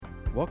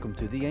Welcome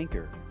to The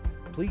Anchor.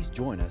 Please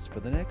join us for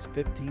the next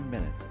 15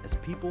 minutes as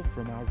people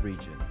from our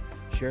region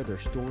share their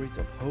stories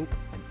of hope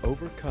and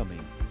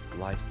overcoming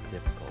life's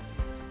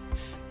difficulties.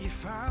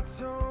 If I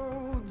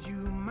told you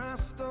my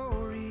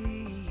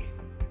story,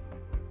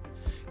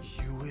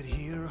 you would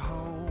hear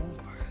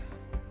hope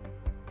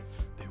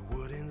that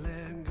wouldn't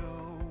let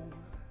go.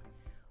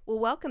 Well,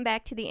 welcome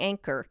back to The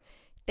Anchor.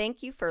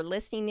 Thank you for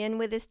listening in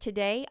with us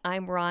today.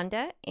 I'm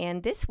Rhonda,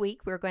 and this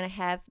week we're going to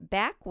have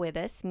back with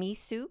us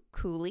Mesu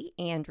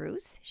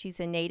Andrews. She's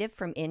a native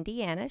from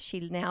Indiana.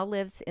 She now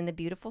lives in the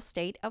beautiful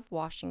state of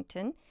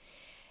Washington.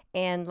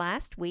 And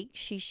last week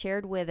she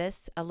shared with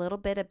us a little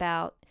bit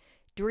about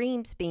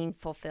dreams being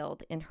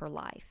fulfilled in her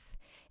life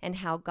and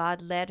how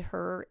God led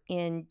her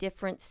in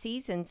different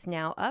seasons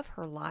now of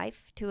her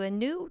life to a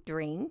new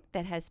dream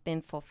that has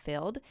been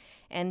fulfilled.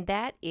 And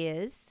that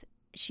is,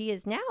 she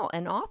is now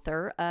an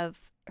author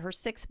of her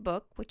sixth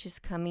book, which is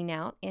coming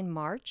out in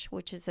March,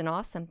 which is an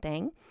awesome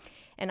thing.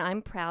 And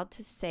I'm proud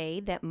to say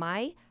that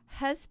my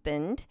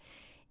husband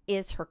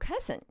is her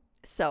cousin.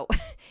 So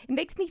it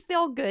makes me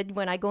feel good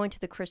when I go into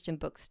the Christian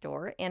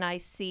bookstore and I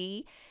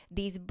see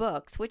these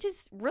books, which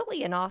is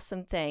really an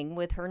awesome thing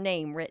with her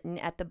name written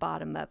at the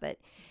bottom of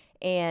it.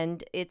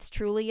 And it's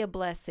truly a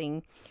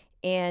blessing.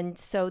 And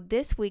so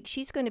this week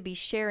she's going to be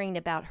sharing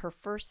about her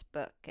first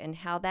book and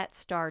how that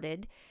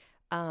started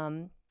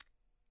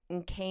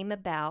and came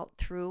about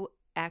through,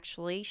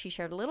 actually, she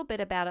shared a little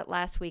bit about it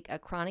last week, a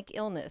chronic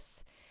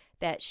illness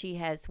that she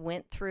has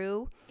went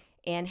through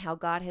and how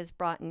God has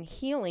brought in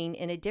healing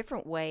in a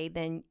different way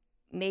than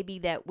maybe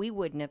that we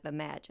wouldn't have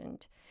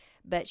imagined.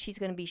 But she's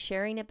going to be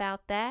sharing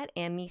about that.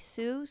 And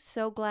Mesu,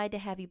 so glad to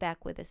have you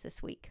back with us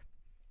this week.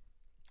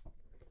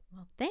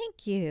 Well,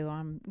 thank you.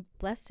 I'm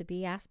blessed to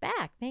be asked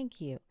back.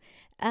 Thank you.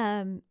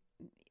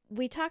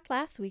 We talked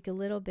last week a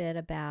little bit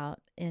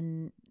about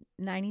in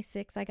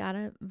 96, I got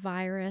a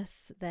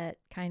virus that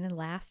kind of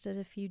lasted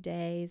a few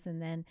days,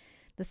 and then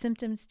the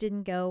symptoms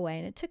didn't go away.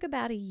 And it took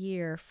about a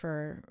year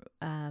for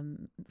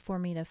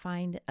me to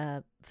find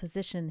a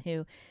physician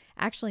who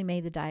actually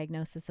made the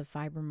diagnosis of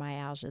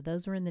fibromyalgia.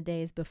 Those were in the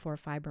days before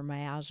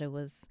fibromyalgia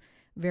was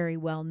very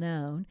well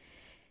known.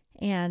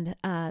 And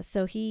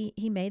so he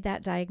made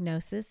that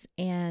diagnosis,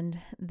 and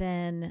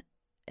then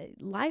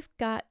life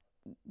got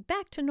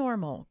back to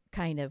normal,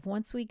 kind of.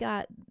 Once we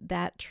got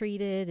that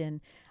treated,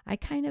 and I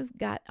kind of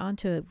got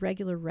onto a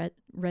regular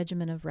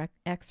regimen of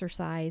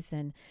exercise,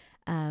 and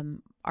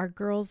our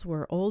girls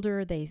were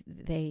older.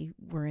 They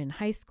were in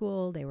high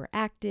school. They were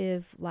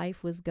active.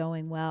 Life was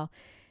going well.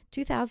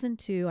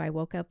 2002, I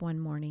woke up one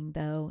morning,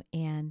 though,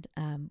 and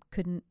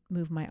couldn't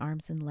move my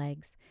arms and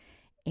legs,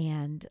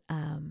 and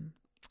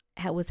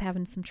was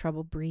having some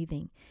trouble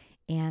breathing.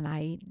 And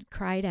I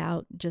cried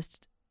out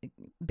just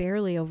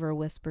barely over a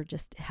whisper,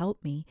 just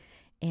help me.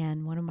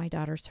 And one of my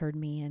daughters heard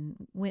me and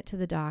went to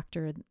the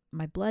doctor.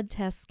 My blood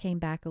tests came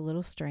back a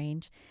little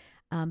strange,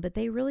 but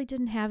they really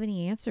didn't have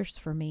any answers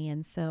for me.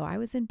 And so I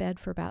was in bed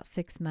for about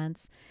 6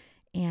 months,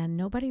 and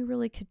nobody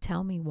really could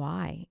tell me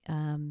why.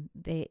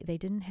 They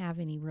didn't have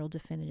any real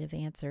definitive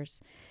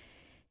answers.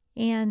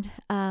 And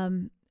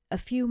a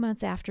few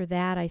months after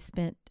that, I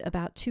spent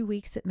about 2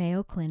 weeks at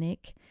Mayo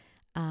Clinic.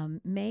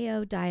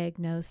 Mayo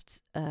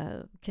diagnosed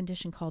a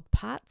condition called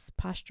POTS,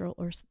 postural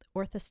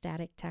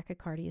orthostatic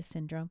tachycardia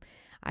syndrome.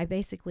 I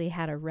basically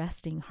had a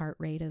resting heart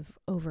rate of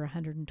over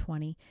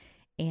 120,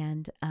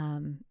 and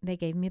they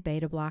gave me a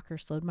beta blocker,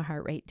 slowed my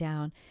heart rate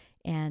down,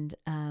 and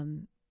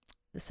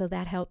so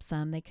that helped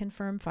some. They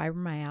confirmed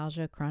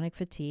fibromyalgia, chronic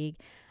fatigue,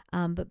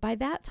 but by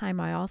that time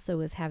I also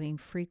was having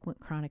frequent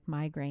chronic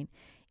migraine,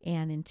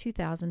 and in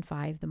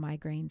 2005 the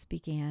migraines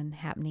began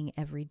happening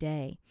every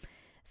day.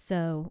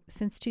 So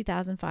since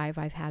 2005,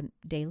 I've had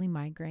daily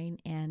migraine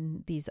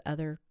and these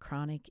other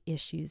chronic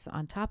issues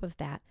on top of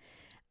that.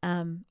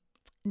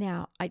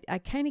 Now, I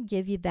kind of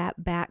give you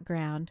that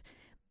background,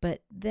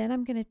 but then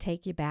I'm going to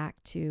take you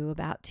back to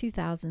about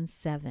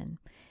 2007.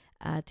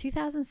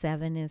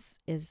 2007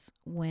 is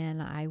when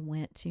I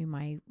went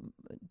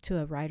to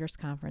a writers'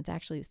 conference.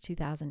 Actually, it was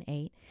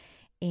 2008,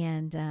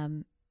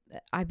 and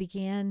I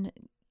began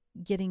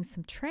getting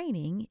some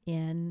training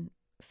in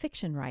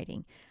fiction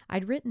writing.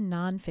 I'd written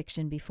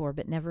nonfiction before,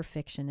 but never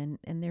fiction,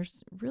 and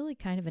there's really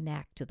kind of a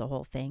knack to the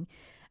whole thing.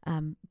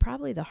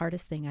 Probably the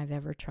hardest thing I've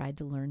ever tried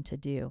to learn to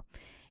do.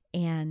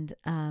 And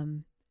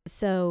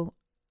so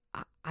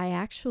I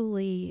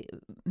actually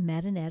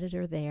met an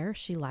editor there.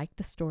 She liked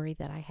the story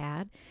that I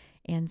had,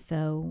 and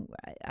so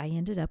I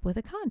ended up with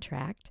a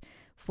contract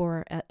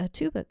for a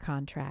 2-book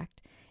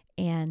contract,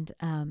 and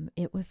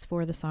it was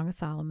for the Song of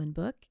Solomon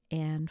book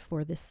and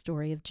for this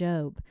story of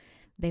Job.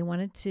 They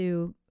wanted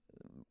to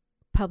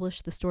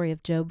publish the story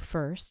of Job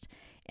first.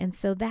 And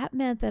so that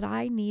meant that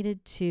I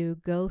needed to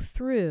go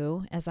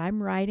through, as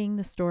I'm writing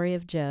the story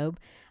of Job,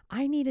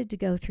 I needed to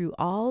go through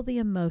all the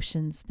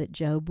emotions that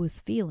Job was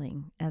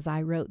feeling as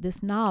I wrote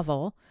this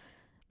novel,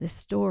 this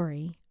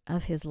story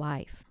of his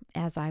life.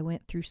 As I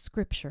went through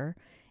scripture,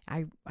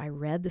 I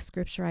read the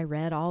scripture. I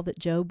read all that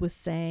Job was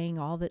saying,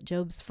 all that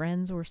Job's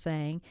friends were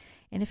saying.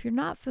 And if you're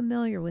not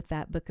familiar with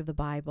that book of the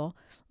Bible,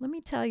 let me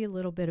tell you a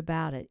little bit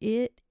about it.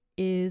 It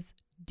is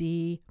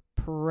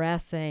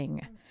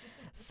depressing.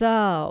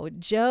 So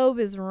Job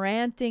is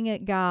ranting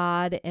at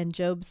God, and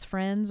Job's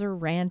friends are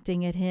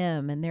ranting at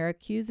him, and they're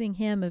accusing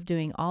him of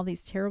doing all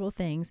these terrible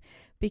things,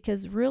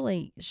 because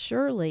really,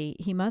 surely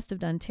he must have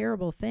done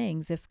terrible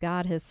things if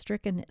God has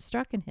stricken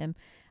him.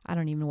 I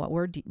don't even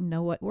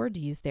know what word to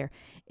use there.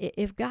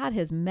 If God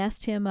has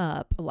messed him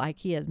up like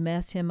he has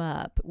messed him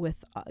up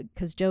with,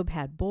 because Job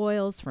had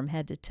boils from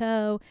head to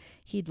toe,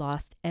 he'd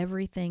lost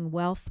everything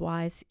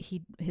wealth-wise,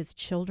 his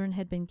children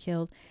had been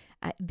killed.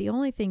 The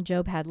only thing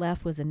Job had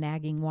left was a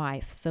nagging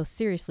wife. So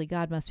seriously,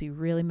 God must be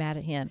really mad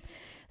at him.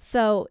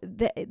 So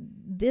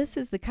this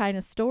is the kind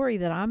of story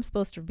that I'm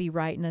supposed to be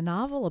writing a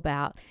novel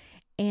about.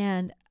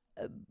 And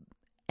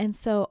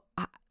so,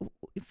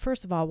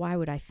 first of all, why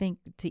would I think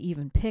to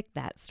even pick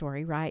that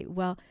story, right?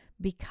 Well,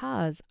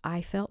 because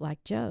I felt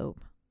like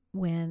Job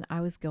when I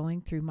was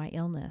going through my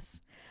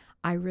illness.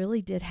 I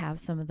really did have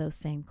some of those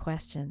same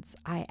questions.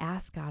 I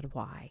asked God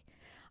why.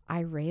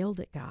 I railed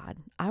at God.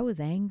 I was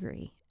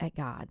angry at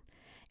God.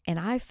 And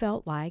I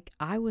felt like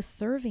I was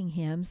serving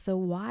him, so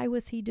why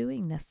was he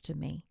doing this to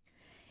me?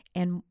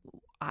 And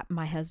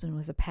my husband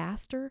was a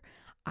pastor.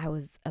 I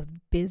was a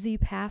busy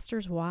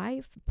pastor's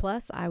wife.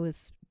 Plus, I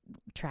was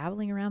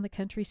traveling around the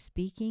country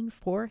speaking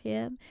for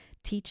him,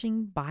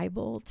 teaching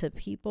Bible to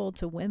people,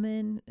 to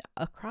women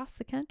across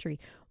the country.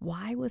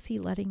 Why was he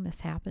letting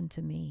this happen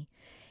to me?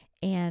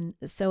 And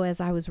so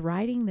as I was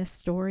writing this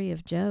story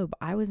of Job,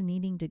 I was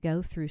needing to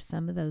go through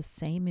some of those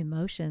same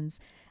emotions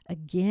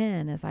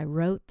again as I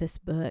wrote this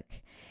book.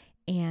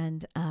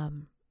 And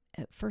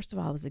first of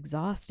all, it was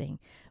exhausting.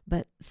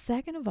 But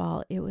second of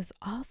all, it was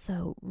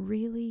also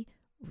really,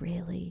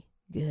 really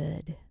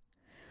good,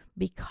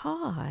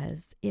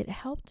 because it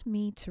helped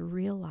me to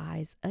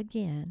realize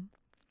again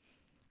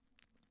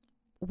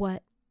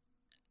what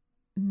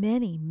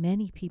many,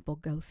 many people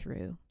go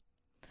through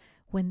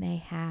when they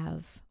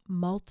have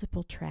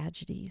multiple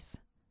tragedies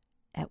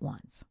at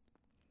once.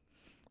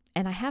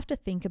 And I have to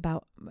think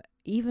about,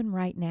 even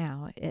right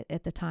now,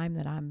 at the time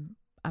that I'm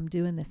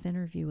doing this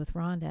interview with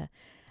Rhonda,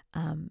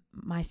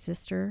 my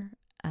sister,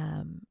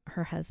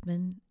 her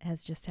husband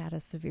has just had a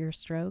severe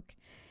stroke,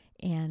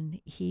 and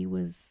he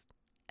was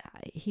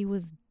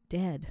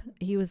dead.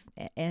 He was,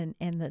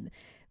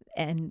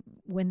 and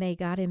when they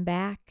got him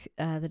back,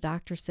 the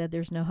doctor said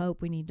there's no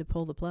hope. We need to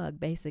pull the plug,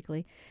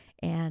 basically.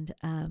 And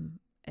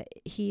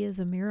he is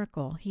a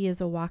miracle. He is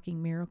a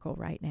walking miracle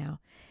right now.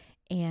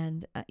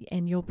 And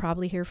you'll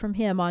probably hear from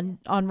him on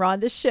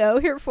Rhonda's show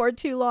here for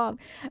too long.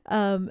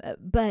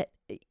 But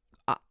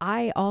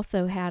I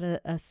also had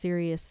a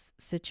serious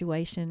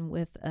situation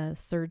with a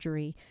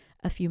surgery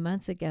a few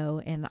months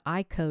ago, and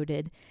I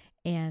coded.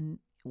 And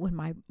when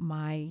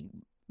my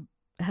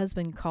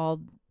husband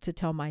called to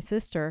tell my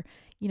sister,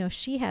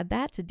 she had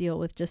that to deal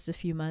with just a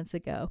few months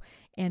ago.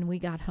 And we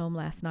got home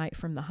last night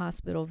from the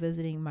hospital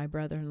visiting my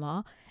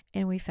brother-in-law,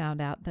 and we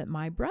found out that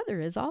my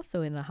brother is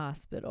also in the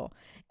hospital.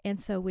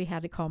 And so we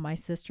had to call my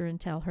sister and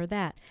tell her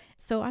that.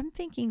 So I'm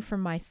thinking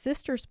from my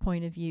sister's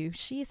point of view,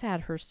 she's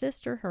had her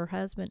sister, her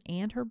husband,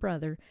 and her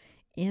brother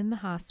in the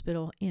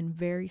hospital in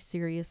very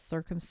serious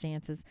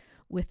circumstances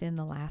within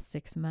the last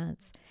 6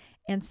 months.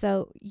 And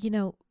so,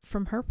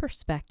 from her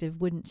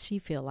perspective, wouldn't she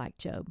feel like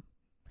Job?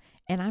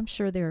 And I'm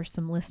sure there are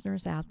some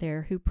listeners out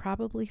there who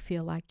probably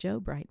feel like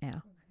Job right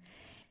now.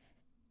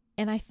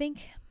 And I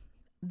think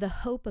the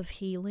hope of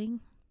healing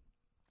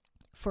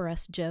for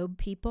us Job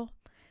people,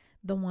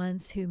 the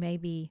ones who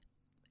maybe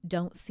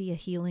don't see a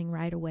healing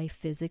right away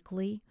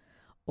physically,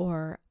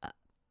 or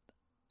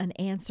an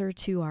answer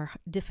to our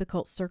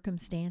difficult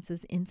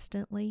circumstances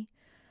instantly,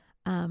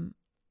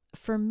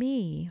 for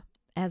me,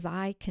 as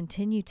I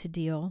continue to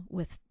deal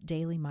with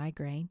daily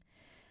migraine,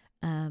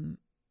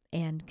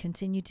 and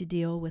continue to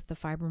deal with the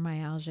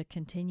fibromyalgia,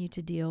 continue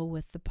to deal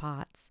with the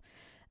POTS,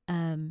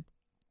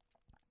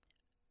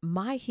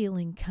 my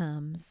healing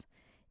comes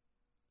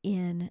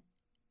in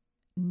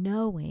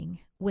knowing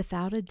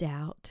without a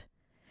doubt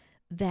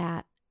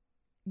that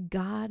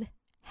God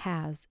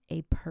has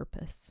a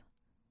purpose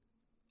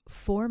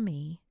for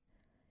me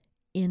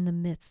in the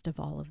midst of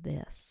all of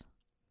this.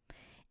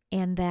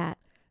 And that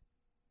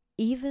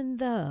even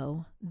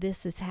though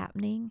this is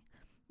happening,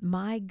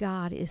 my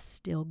God is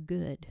still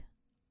good.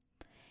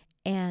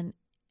 And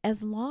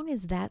as long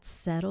as that's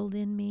settled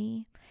in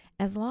me,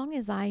 as long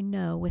as I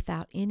know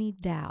without any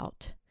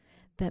doubt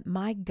that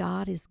my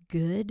God is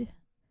good,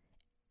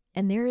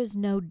 and there is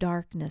no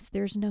darkness,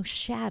 there's no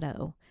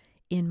shadow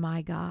in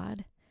my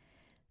God,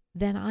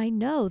 then I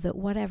know that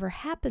whatever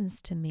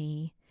happens to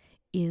me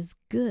is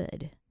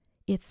good.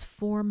 It's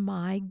for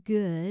my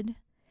good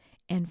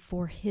and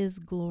for His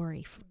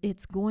glory.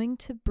 It's going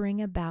to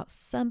bring about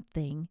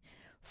something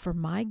for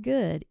my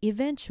good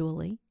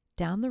eventually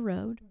down the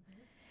road,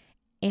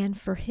 and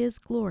for His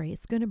glory.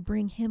 It's going to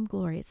bring Him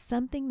glory. It's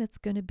something that's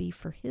going to be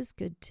for His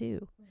good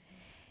too.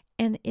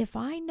 And if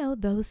I know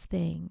those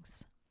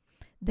things,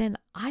 then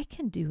I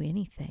can do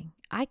anything.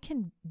 I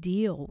can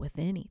deal with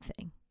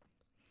anything.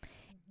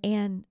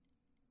 And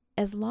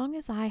as long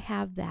as I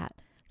have that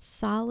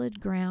solid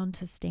ground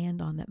to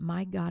stand on, that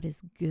my God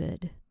is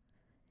good.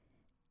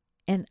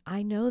 And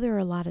I know there are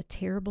a lot of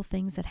terrible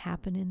things that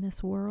happen in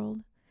this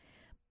world,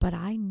 but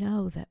I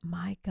know that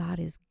my God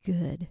is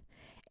good.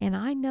 And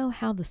I know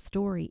how the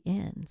story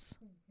ends.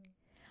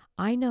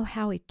 I know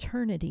how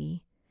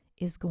eternity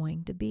is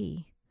going to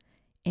be,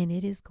 and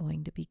it is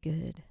going to be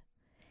good.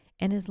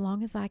 And as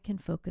long as I can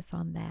focus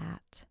on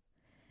that,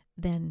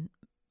 then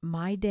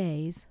my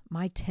days,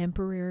 my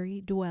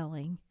temporary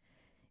dwelling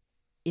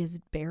is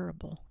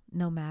bearable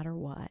no matter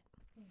what.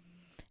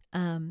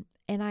 And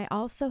I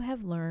also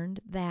have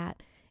learned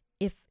that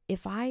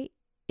if I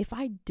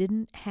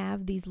didn't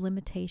have these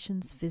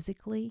limitations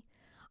physically,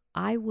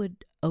 I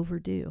would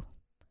overdo,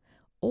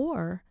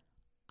 or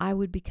I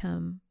would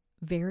become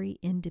very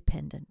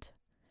independent.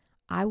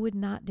 I would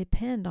not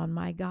depend on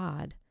my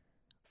God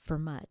for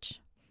much.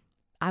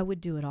 I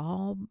would do it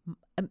all,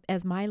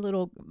 as my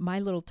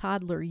little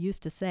toddler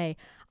used to say,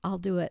 I'll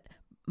do it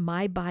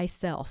my by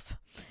self.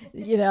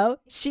 She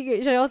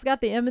always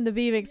got the M and the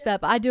B mixed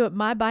up. I do it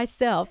my by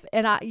self.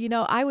 And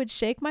I would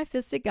shake my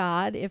fist at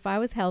God if I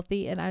was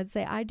healthy, and I would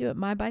say, I do it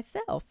my by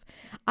self.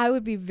 I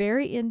would be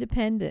very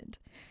independent.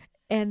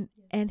 And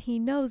he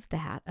knows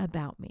that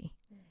about me.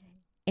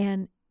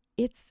 And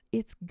it's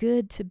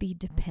good to be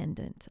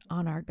dependent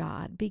on our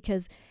God,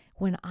 because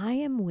when I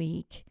am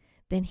weak,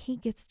 then he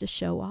gets to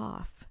show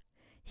off.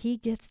 He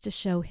gets to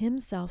show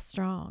himself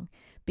strong,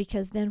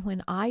 because then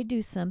when I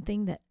do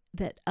something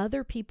that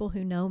other people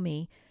who know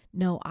me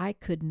know I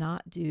could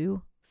not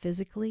do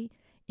physically,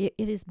 it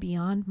is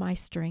beyond my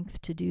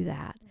strength to do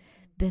that,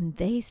 then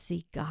they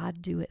see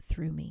God do it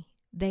through me.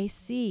 They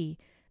see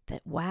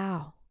that,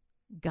 wow,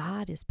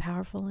 God is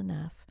powerful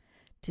enough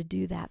to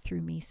do that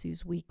through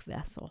Mesu's weak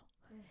vessel.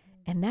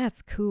 And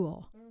that's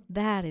cool.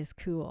 That is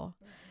cool.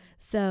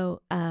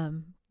 So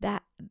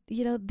that,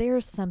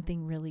 there's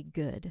something really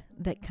good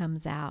that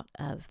comes out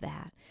of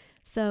that.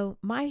 So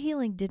my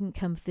healing didn't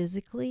come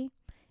physically.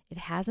 It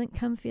hasn't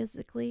come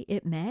physically.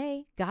 It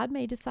may. God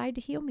may decide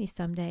to heal me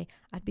someday.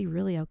 I'd be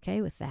really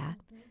okay with that.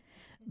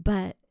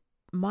 But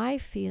my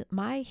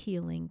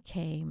healing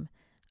came,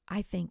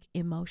 I think,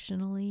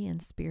 emotionally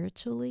and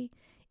spiritually,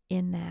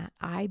 in that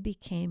I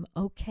became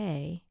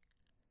okay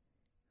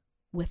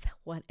with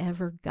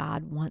whatever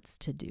God wants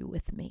to do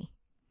with me.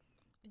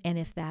 And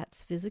if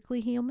that's physically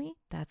heal me,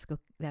 that's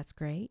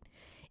great.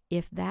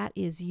 If that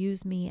is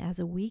use me as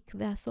a weak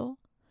vessel,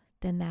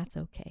 then that's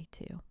okay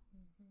too.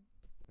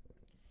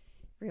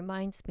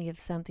 Reminds me of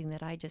something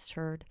that I just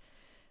heard.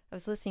 I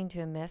was listening to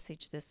a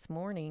message this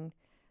morning,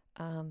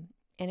 and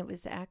it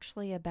was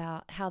actually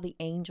about how the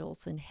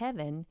angels in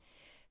heaven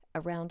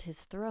around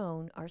his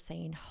throne are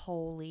saying,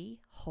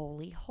 holy,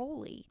 holy,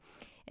 holy.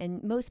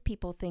 And most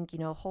people think,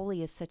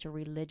 holy is such a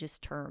religious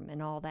term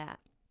and all that.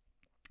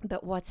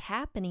 But what's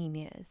happening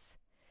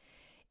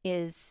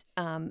is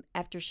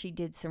after she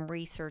did some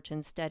research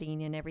and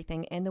studying and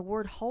everything, and the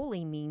word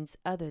holy means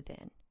other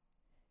than.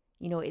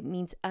 It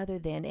means other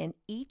than. And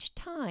each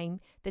time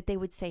that they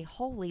would say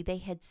holy, they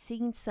had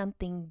seen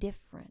something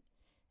different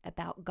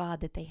about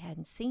God that they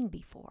hadn't seen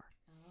before.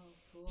 Oh,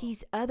 cool.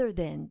 He's other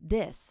than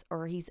this,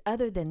 or he's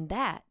other than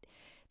that.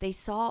 They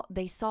saw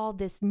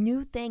this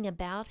new thing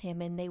about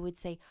him, and they would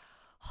say,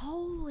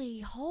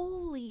 holy,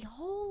 holy,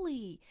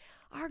 holy.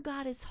 Our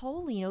God is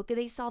holy, because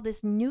they saw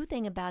this new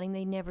thing about him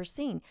they'd never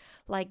seen.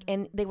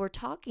 And they were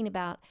talking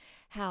about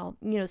how,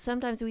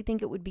 sometimes we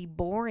think it would be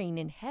boring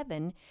in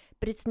heaven,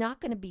 but it's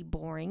not going to be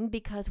boring,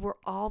 because we're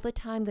all the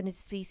time going to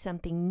see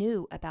something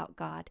new about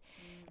God.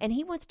 And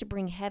he wants to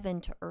bring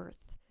heaven to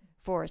earth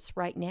for us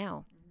right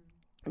now,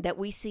 that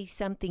we see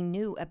something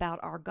new about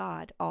our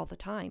God all the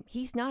time.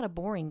 He's not a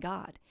boring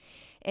God.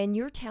 And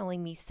you're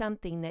telling me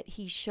something that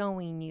he's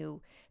showing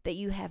you that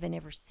you haven't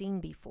ever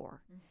seen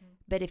before.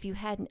 But if you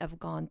hadn't have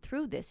gone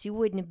through this, you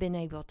wouldn't have been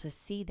able to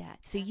see that.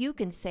 So you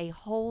can say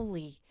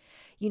holy.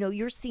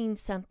 You're seeing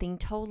something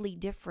totally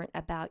different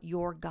about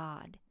your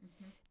God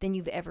than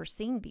you've ever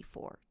seen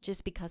before,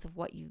 just because of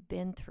what you've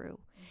been through.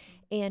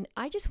 And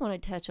I just want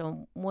to touch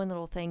on one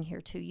little thing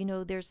here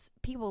too. There's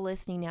people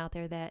listening out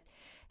there that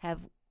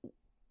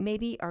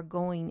maybe are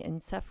going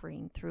and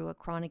suffering through a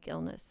chronic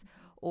illness,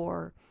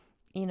 or,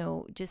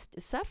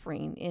 just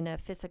suffering in a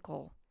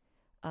physical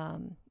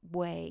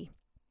way.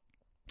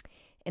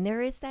 And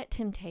there is that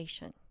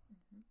temptation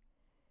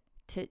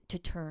to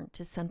turn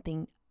to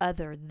something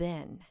other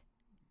than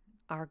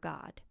our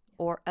God,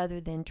 or other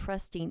than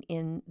trusting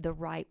in the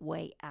right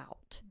way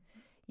out,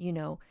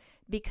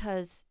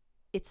 because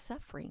it's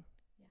suffering.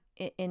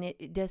 And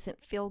it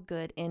doesn't feel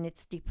good, and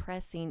it's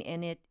depressing,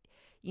 and it,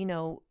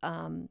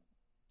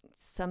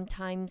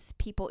 sometimes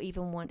people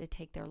even want to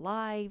take their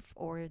life,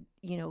 or,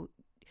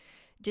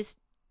 just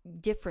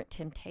different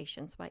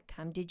temptations might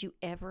come. Did you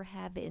ever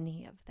have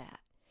any of that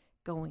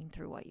going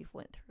through what you've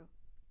went through?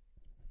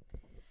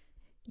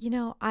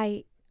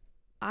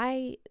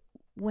 I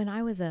when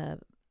I was a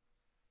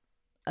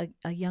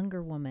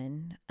younger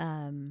woman,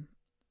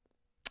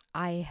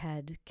 I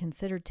had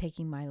considered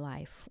taking my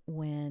life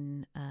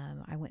when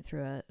I went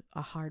through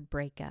a hard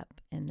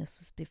breakup, and this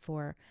was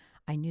before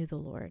I knew the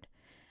Lord.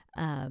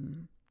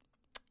 And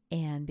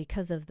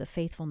because of the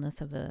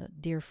faithfulness of a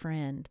dear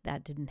friend,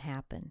 that didn't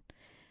happen.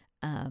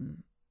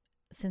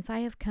 Since I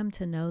have come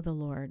to know the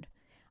Lord,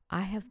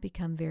 I have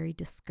become very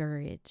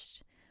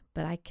discouraged,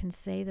 but I can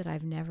say that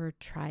I've never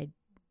tried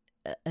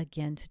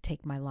again to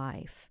take my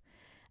life.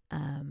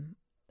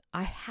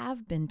 I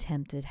have been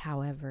tempted,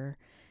 however,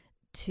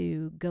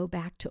 to go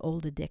back to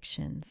old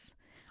addictions.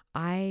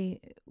 I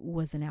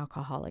was an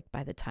alcoholic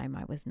by the time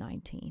I was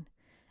 19.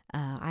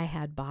 I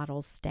had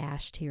bottles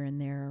stashed here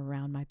and there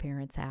around my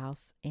parents'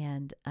 house.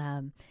 And,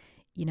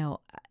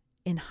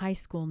 in high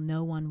school,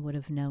 no one would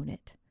have known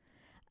it.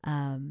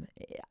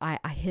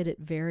 I hid it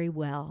very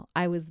well.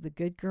 I was the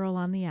good girl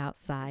on the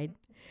outside,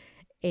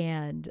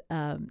 and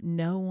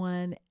no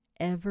one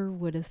ever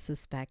would have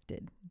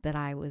suspected that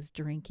I was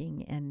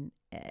drinking and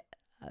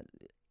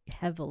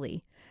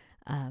heavily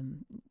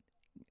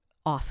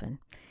often.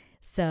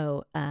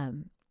 So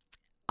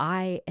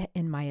I,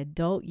 in my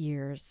adult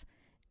years,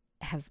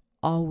 have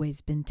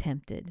always been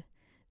tempted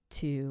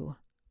to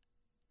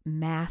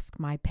mask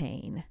my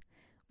pain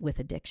with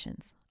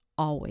addictions.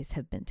 Always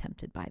have been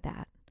tempted by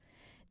that.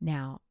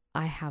 Now,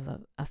 I have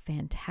a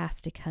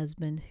fantastic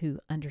husband who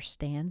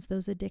understands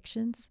those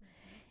addictions,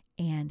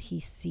 and he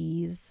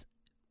sees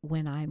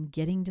when I'm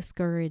getting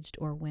discouraged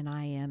or when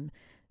I am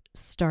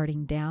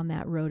starting down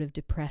that road of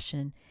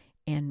depression,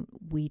 and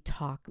we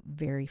talk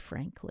very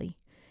frankly.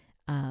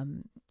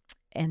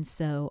 And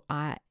so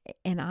I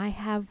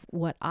have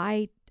what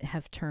I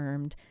have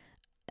termed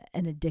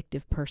an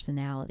addictive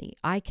personality.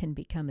 I can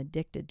become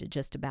addicted to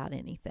just about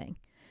anything.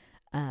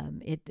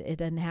 It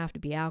doesn't have to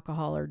be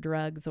alcohol or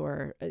drugs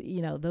or,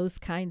 those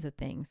kinds of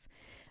things.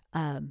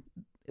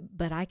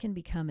 But I can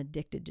become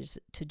addicted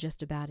to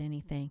just about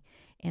anything.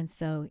 And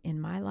so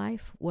in my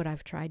life, what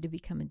I've tried to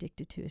become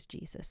addicted to is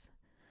Jesus.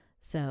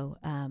 So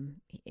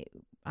I'm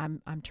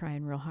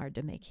trying real hard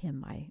to make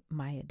him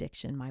my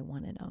addiction, my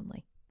one and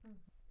only.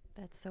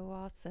 That's so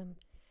awesome.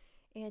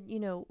 And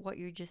what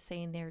you're just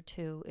saying there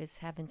too is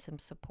having some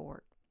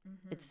support.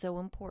 Mm-hmm. It's so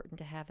important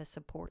to have a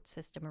support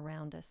system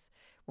around us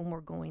when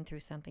we're going through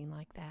something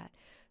like that.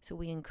 So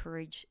we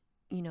encourage,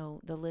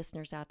 the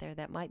listeners out there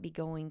that might be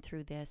going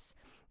through this,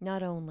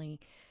 not only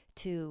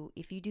to,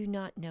 if you do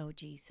not know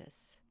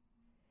Jesus,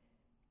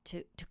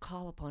 to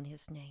call upon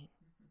his name.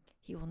 Mm-hmm.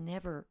 He will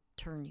never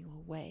turn you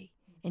away.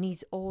 Mm-hmm. And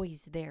he's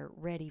always there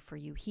ready for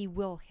you. He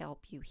will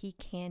help you. He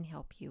can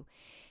help you.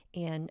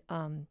 And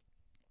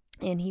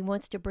he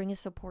wants to bring a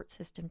support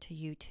system to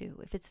you too.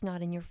 If it's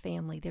not in your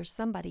family, there's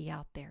somebody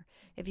out there.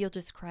 If you'll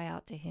just cry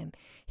out to him,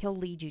 he'll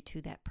lead you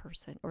to that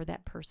person or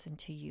that person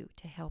to you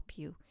to help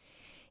you.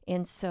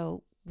 And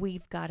so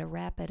we've got to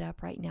wrap it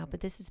up right now.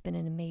 But this has been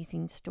an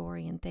amazing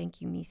story. And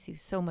thank you, Mesu,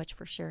 so much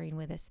for sharing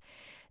with us.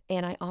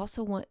 And I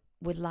also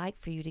would like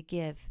for you to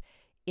give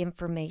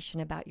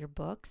information about your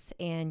books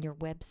and your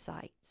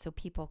website so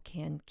people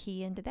can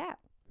key into that.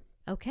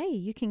 Okay,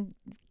 you can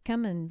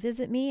come and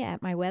visit me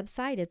at my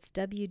website. It's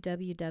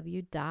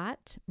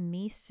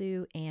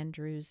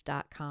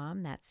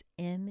www.mesuandrews.com. That's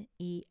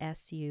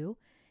MESU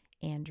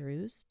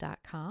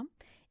Andrews.com.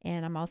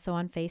 And I'm also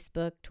on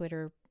Facebook,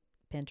 Twitter,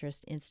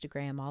 Pinterest,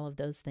 Instagram, all of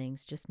those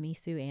things. Just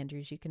Mesu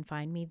Andrews. You can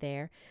find me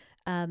there.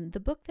 The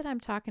book that I'm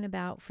talking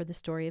about for the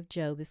story of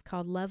Job is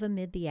called Love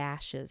Amid the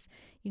Ashes.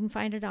 You can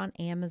find it on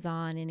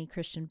Amazon, any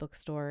Christian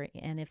bookstore.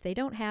 And if they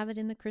don't have it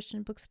in the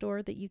Christian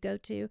bookstore that you go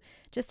to,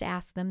 just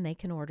ask them. They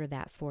can order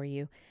that for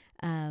you.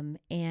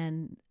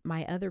 And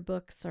my other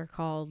books are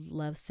called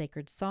Love's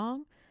Sacred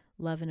Song,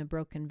 Love in a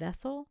Broken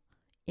Vessel,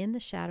 In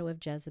the Shadow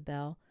of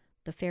Jezebel,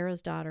 The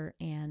Pharaoh's Daughter,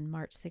 and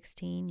March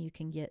 16. You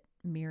can get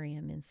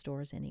Miriam in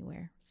stores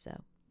anywhere.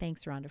 So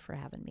thanks, Rhonda, for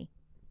having me.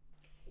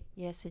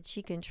 Yes, and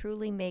she can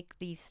truly make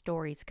these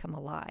stories come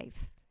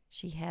alive.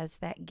 She has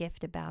that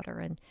gift about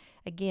her. And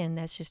again,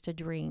 that's just a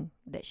dream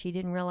that she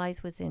didn't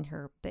realize was in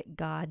her, but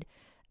God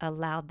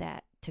allowed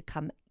that to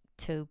come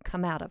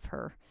out of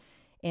her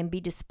and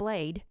be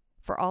displayed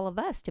for all of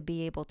us to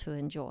be able to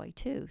enjoy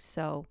too.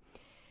 So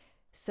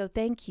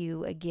thank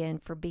you again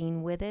for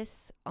being with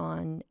us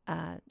on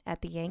at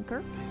the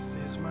Anchor. This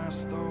is my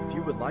story. If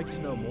you would like to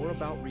know more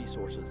about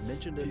resources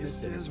mentioned in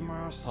this interview,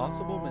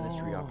 possible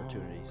ministry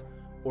opportunities,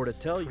 or to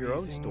tell your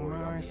own story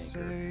on the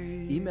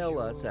Anchor, email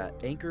us at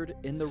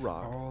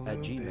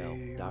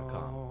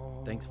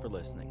anchoredintherock@gmail.com. Thanks for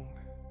listening.